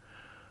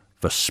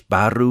 va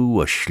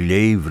sparrow a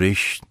sleef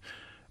Reesht,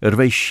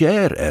 ve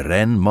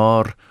share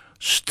mar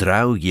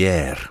strauw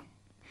jaar.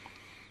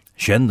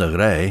 Shen de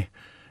grij,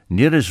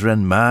 neer is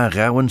ren ma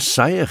gauwen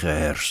saaiige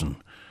hersen,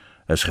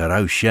 as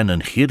gerau Shen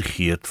en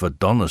girgiert va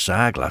donnes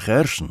aglach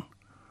hersen.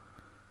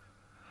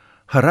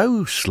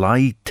 Gerau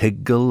slai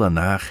tiggel en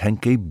ach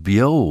henke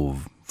bio,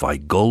 vai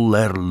gol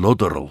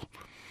ludderel.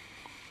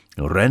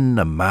 Ren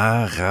a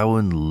ma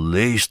gauwen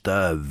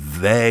leesta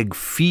weg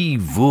fie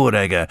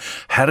vorige,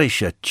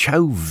 herrische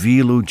chau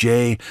vielu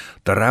jay,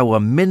 de rauwe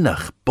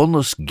minnach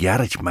bonnes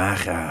garrich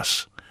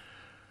magas.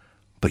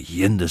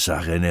 Beginde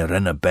zag in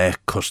renne bech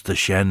koste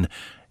Shen,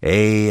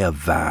 a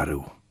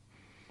varu.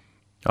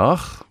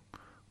 Ach,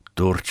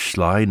 dort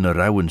slai na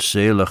rauwen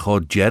seele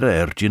god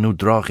jerre ginu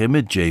drach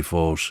imid jay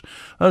fos,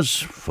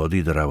 as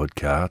foddy de rauwet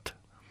kaat.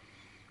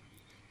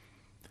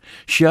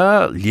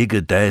 Sja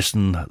ligge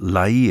deisen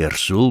lai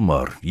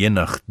sulmar,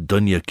 jenach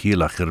dunje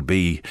kielach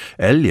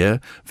elje,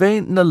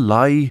 weint na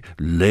lai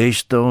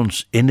leest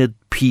ons in het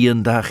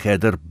piendach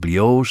eder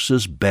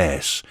blioses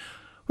bes,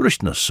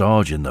 rust na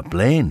saaj in de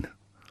plein.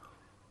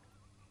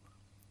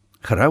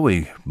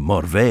 Graui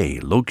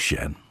morvei luk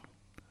Shen.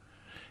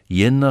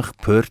 Jenach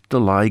purt de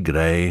lai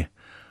grei,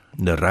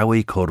 na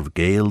raui korv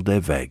geel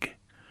de weg.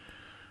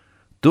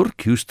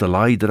 Durkus de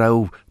lai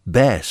drau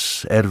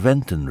bes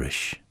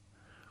ventenrish.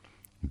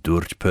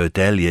 Durt put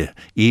elje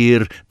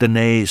de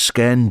ne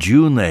scan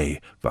june,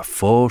 va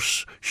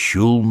fos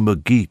shul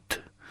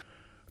magiet.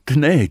 De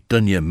ne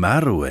dunje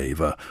marwe,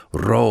 va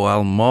ro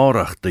al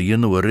morach de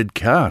jinwe rid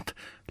kaat,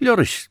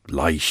 ljorish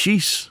lai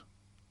shies.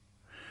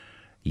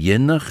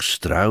 Jinnach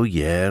strauw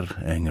jaar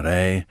en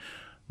rij,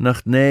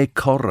 nach ne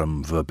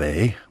korrum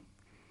voorbij.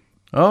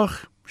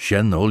 Ach,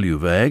 Shen olju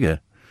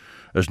wege,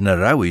 as na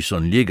raui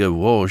son ligge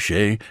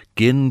washe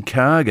gin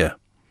kage.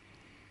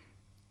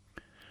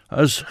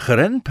 As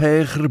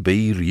grenpeger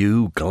bier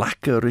ju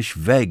glakker is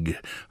weg,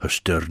 as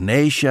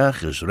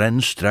turnesiach as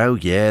ren strauw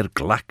jaar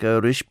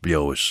glakker is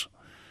bloos.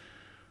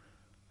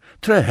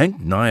 Tre henk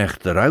naich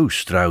de rauw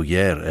strauw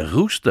jaar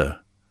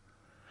roeste.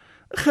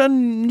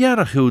 Gaan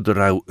jarach hoe de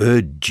rauw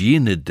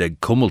gene de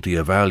kummeltie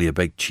avalje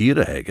bek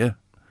tjire hegge.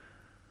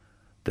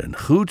 Den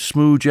goed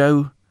smoed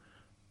jou,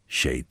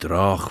 she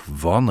draag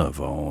vanne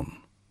van.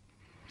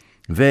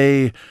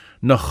 Wij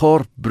na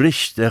chor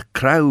brist de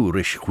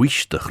krauwrisch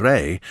huiste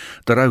grij,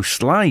 de rauw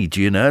slaid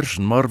in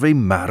ersen maar wij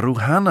maru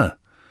hanne.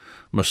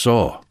 Maar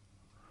zo,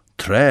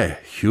 tre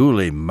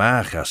hule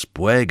mag as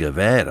puege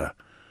vere.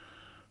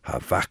 Ha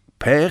vak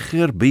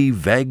pecher bi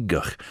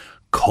weggig,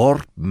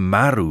 korp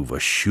maru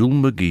was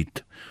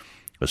schulmegiet,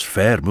 as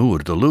ver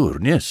moer de loer,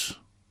 nies.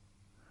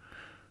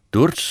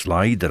 Dort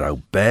slide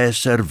au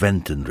bes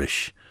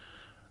ventenrisch,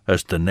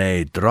 as de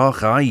ne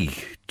drach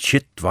eich,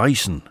 chit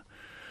weisen,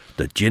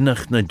 de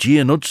jinnach na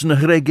gien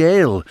utsnach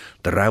regeel,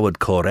 de rauwet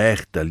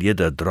korech de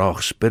liede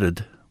drach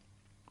spirit.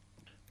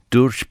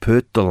 Dort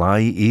put de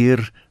lai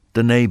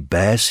de ne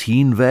bes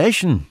hien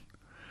weisen,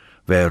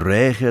 we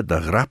rege de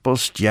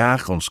grappels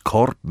jaag ons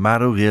korp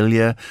maru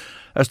gilje,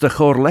 as de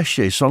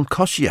chorlesje son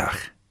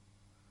kosjach.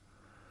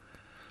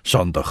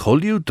 Son de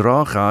chulju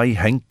drach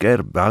henk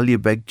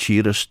baljebeg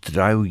tjire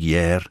strauw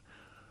jaar,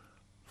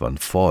 van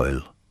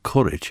foil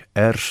courage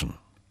ersen.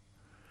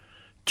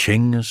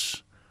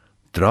 Chinges,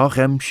 drach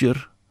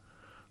emscher,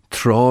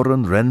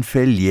 troren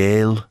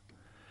renfelieel,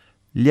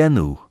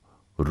 lenu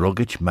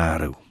rugged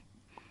maru.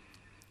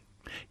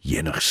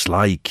 Jenach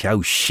slai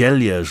kjau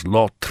sheljes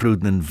lot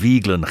truden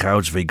wieglen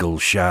goudswigel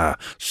sha,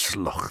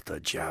 slochte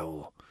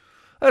jowl.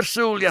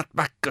 Soeljat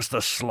bakkas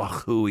de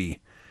slag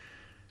hui.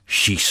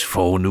 Schies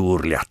von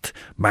oerljat,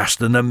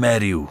 masten een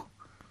meriw.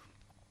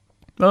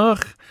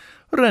 Ach,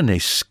 renne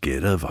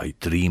skirre vai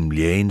dream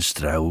leen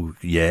strauw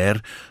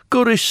jaar,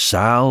 goris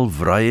saal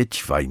vrijt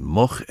vai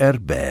moch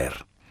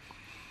beer.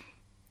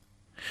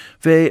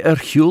 Wij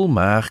hjul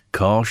maag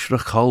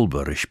kaasrig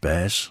halber is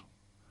bes.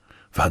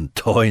 Van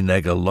toin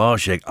ege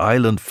laag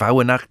eiland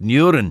vouwenach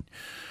nuren,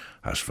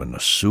 as van a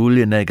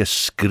soelien ege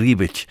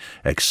skribit,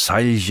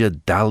 seilje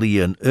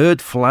dallie en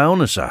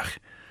flaunesach,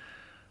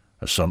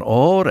 as son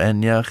oor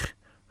enjach,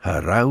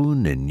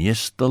 heraun in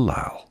nis de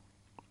laal.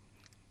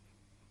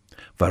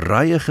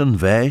 Verrijigen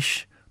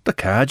wijs, de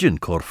kajen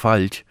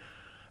korfalt,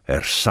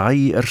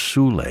 sai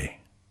soele.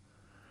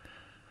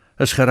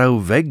 As gerau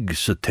weg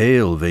se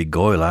teel we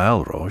goil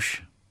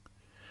aalrosh,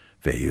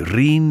 we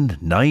rien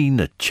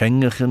nine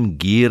tjengigen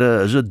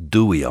gieren as a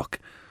duiok,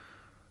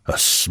 a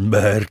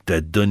smert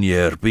de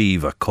dunje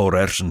va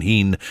korersen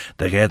heen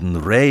de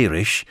gedden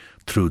reirish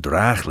tru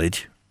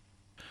drachlid.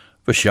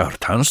 We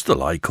sjart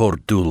hanstelai kor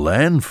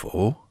doelen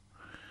fo.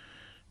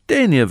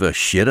 Denje we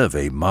shirre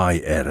we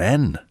mai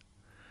en.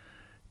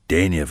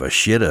 Denje we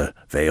shirre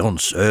we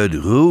ons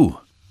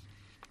roe.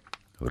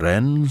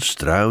 Ren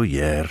strauw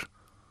jer.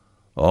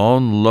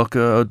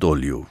 Onlukke a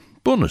dolju.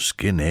 Bunnes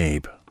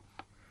geneeb.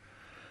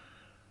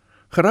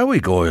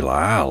 Graui goil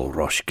aal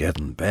rosh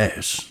gedden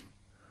bes.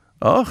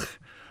 Ach,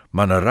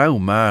 man a rauw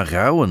ma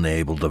gauw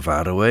enable de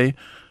varaway,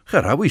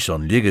 gerawi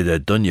son ligge de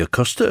dunje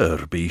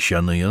kuste bi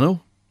shanne, you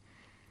know.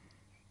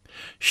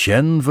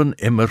 Shen van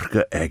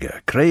immerke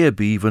egge,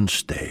 kreabie van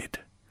steed.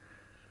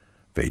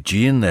 Wij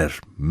gien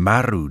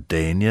maru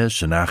deinje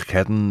zijn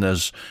achheden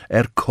as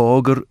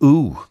koger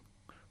u.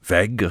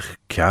 Veg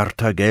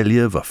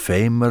kjartagelje va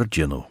femer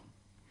ginu.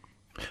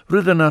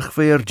 Riddenach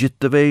weer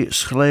jitte wij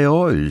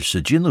schleoil se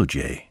ginu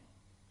jay.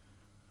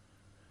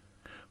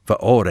 Va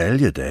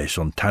orelje de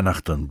son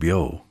tanachten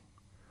bio.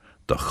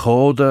 De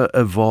gode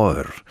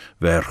voor,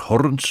 weer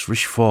horns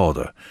visch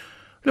vader.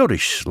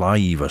 Lorisch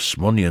slai was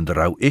monien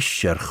drau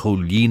ish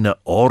chuline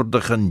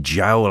ordigen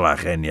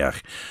jaulach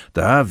enjach,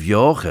 de hav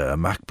joge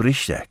mak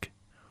bristek.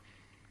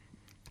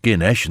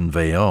 Gin eschen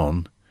wij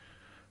aan,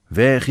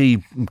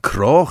 wegi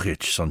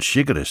krochit san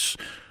shigeris,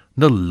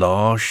 ne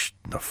lash,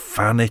 ne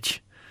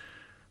fanit.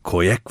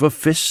 Koek we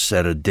vis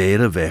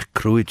dere weg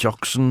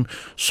kruitjoksen,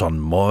 san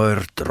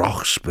moer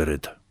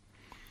drochspirit.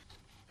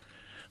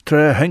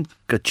 Tre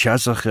henk a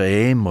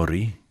chazage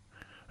mori,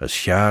 as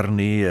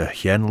charni a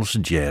jennels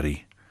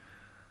jerry.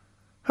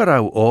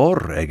 Rau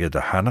oor egge de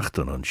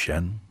hannachten en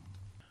Shen.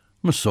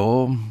 Maar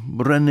zo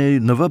renne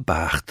nuwe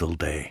bachtel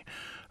de,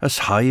 as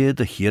haie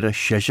de hire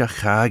shesha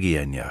chagi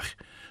enjach,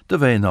 de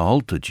wein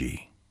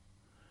altegi.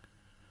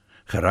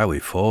 Gerau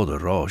voor de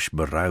roos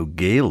berau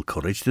geel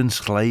courage den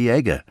schlei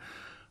egge,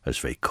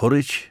 as wij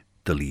courage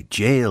de li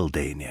jail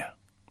deinje.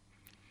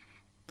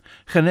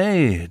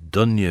 Gene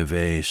dunje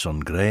wij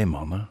son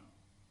greimanne.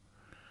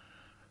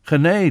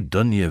 Gene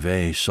dunje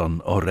wij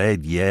son ored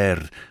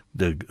jer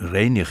de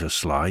reinige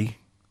slai.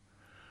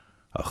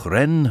 Ach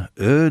ren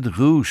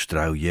roes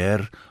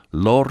trouwjer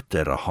lord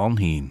a han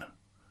heen,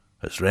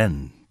 as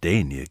ren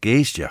deinje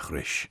geestjach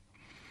rish.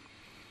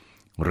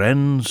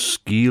 Ren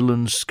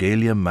skielen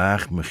skelje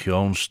maag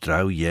mechons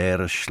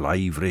trouwjer a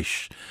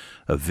schlijvrish,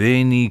 a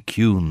veni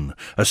kuun,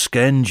 a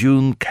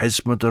skenjoen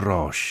kesme de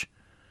rosh.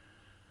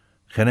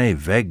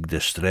 Geen weg de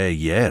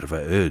strijjer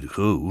va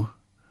goe.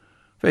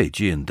 Weet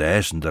je in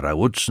duizend er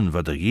oudsen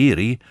va de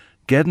giri,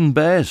 gedden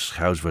bes,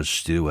 gaus was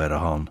stuw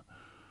han.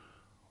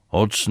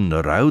 Oudsen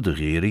de oude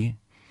giri,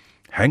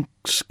 Henk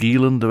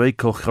skielen de wij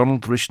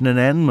kochanneld rischen en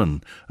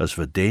enmen, as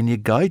we denje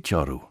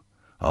geitjaru.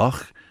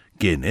 Ach,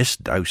 geen is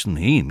duizend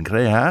heen,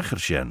 krij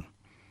hagersjen.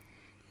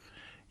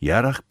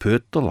 Jarach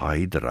put de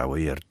lei de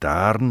rauwe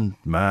daren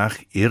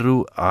maag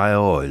iru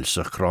aoil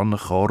se chronne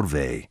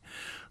chorvee.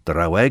 De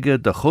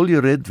rauwege de chulje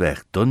rid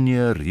weg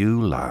dunje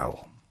riu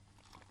laal.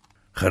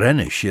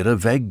 Gerenne shire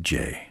weg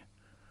jay.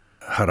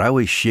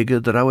 Rauwe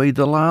shigge de rauwe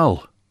de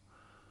laal.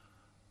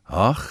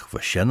 Ach,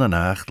 we shennen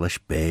acht les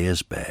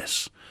bees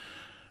bes.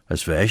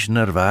 As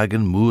we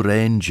wagen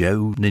moerein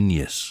jou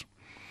ninjes.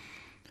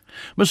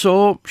 Maar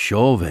zo,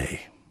 show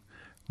wij.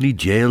 Li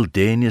jail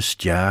denje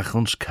stjach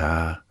ons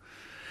ka.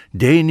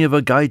 Denje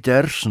we geit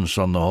ersens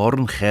aan de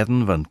hoorn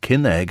gedden van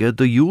kinegge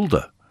de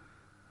julde.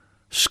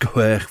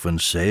 Squech van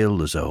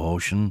sail is a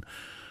ocean,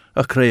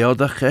 a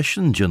creada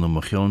geschen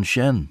jinnumachjon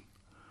Shen.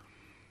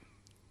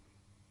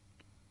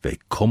 Wij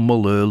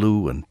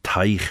kummelulu en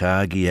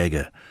taichagi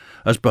egge,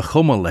 as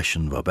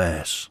bechummeleschen wa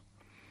bes.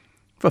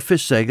 Va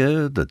vis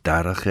egge de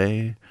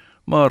darige,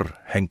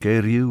 maar henke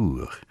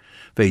riuch.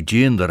 Wij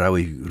gien de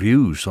rauwe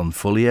riu son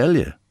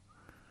folielje.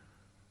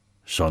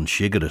 Son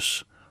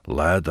shigeris,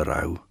 luide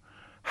rauw,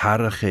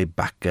 harige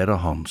bakker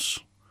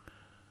hans.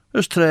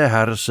 As tre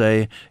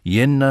harse,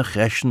 jinne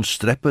geschen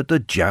streppe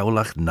de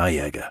jaulach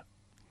naiege.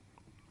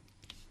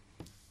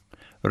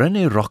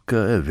 Renne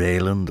rokke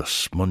welen de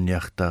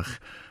smunjachtach,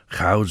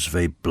 gouds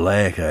wij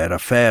blege a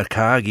fair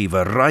kagi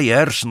we rai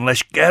ersen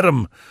les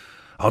germ.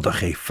 Hadden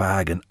gij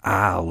vagen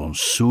aal en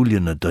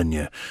soeljene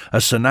dunje,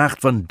 as de nacht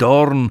van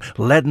doorn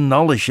ledden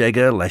alles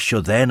egge, les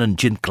jodenen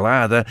gin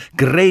klade,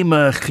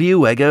 greme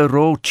grieuw egge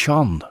ro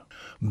chan.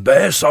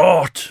 Bes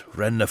oort,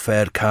 renne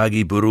fair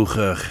kagi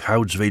beroege,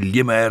 gouds wij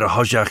limme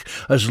hozjach,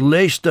 as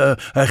leeste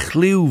a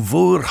glieuw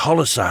voor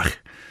hollesach.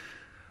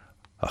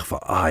 Ach, voor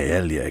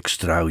aelje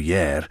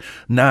extraujer,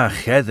 na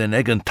gedden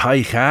eggen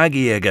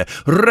taigagi egge,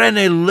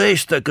 renne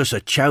leeste kus a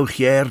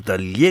tjauwjer, de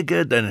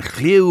ligge den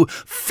glieuw,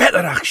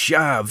 fedderach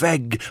sja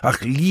weg,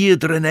 ach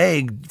liederen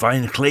egg,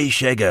 wein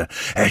glees egge,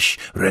 esch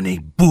renne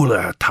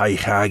boele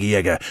taigagi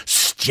egge,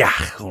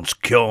 stjach ons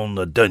kjon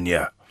de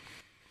dunje.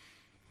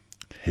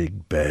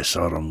 Ik bes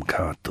arm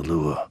kaat de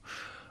lue,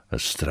 a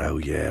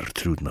straujer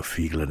troet na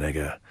fiegelen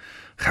egge,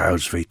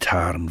 gouds wij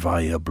taren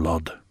vaie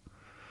blod.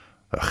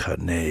 Ach,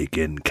 nee,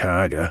 gin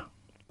kage.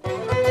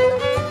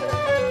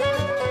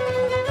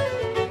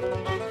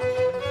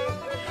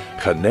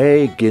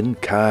 Gene gin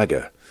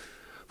kage.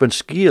 Van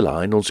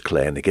skielein ons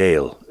kleine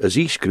geel, as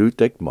I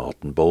scruut ek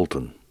Martin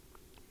Bolton.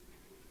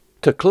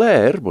 Te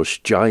Clare was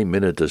jai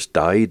minutes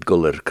died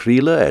guller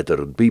kriele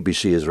eder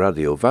BBC's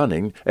Radio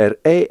Vanning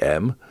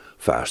AM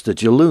faste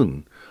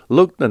jaloon.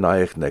 Lugt na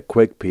naich na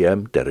 2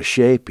 PM der a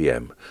 6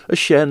 PM, a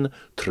Shen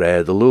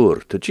tre de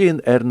loer, te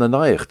gin na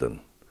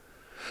naichten.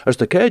 As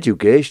de keidju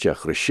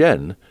geestjach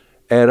Shen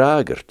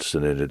agert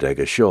zijn in het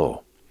egge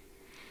show.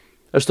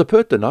 As de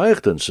put de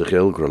naichten zich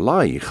ilgre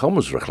lai,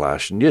 gammers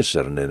rechlaschen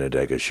in het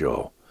egge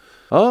show.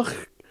 Ach,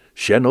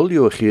 Shen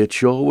ulju geet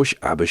show was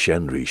Abbyr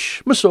Shen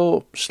Reesht, maar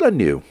zo, slen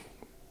you.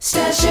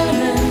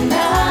 Stationen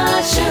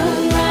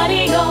Nation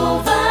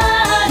Radio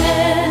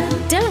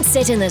Vannin. Don't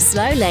sit in the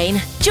slow lane.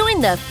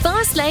 Join the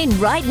fast lane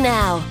right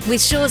now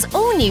with Shaw's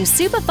all-new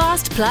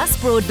Superfast Plus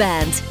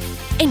broadband.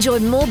 Enjoy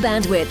more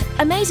bandwidth,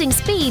 amazing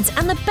speeds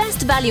and the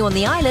best value on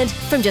the island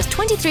from just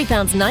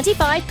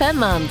 £23.95 per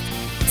month.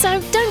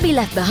 So don't be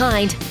left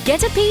behind.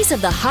 Get a piece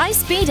of the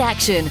high-speed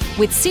action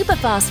with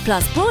Superfast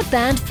Plus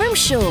broadband from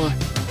Shaw.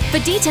 For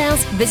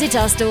details, visit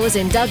our stores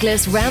in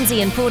Douglas,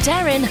 Ramsey and Port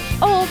Erin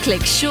or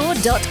click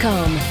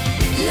shaw.com.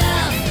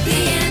 Love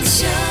being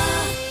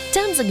Shaw.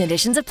 Terms and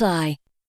conditions apply.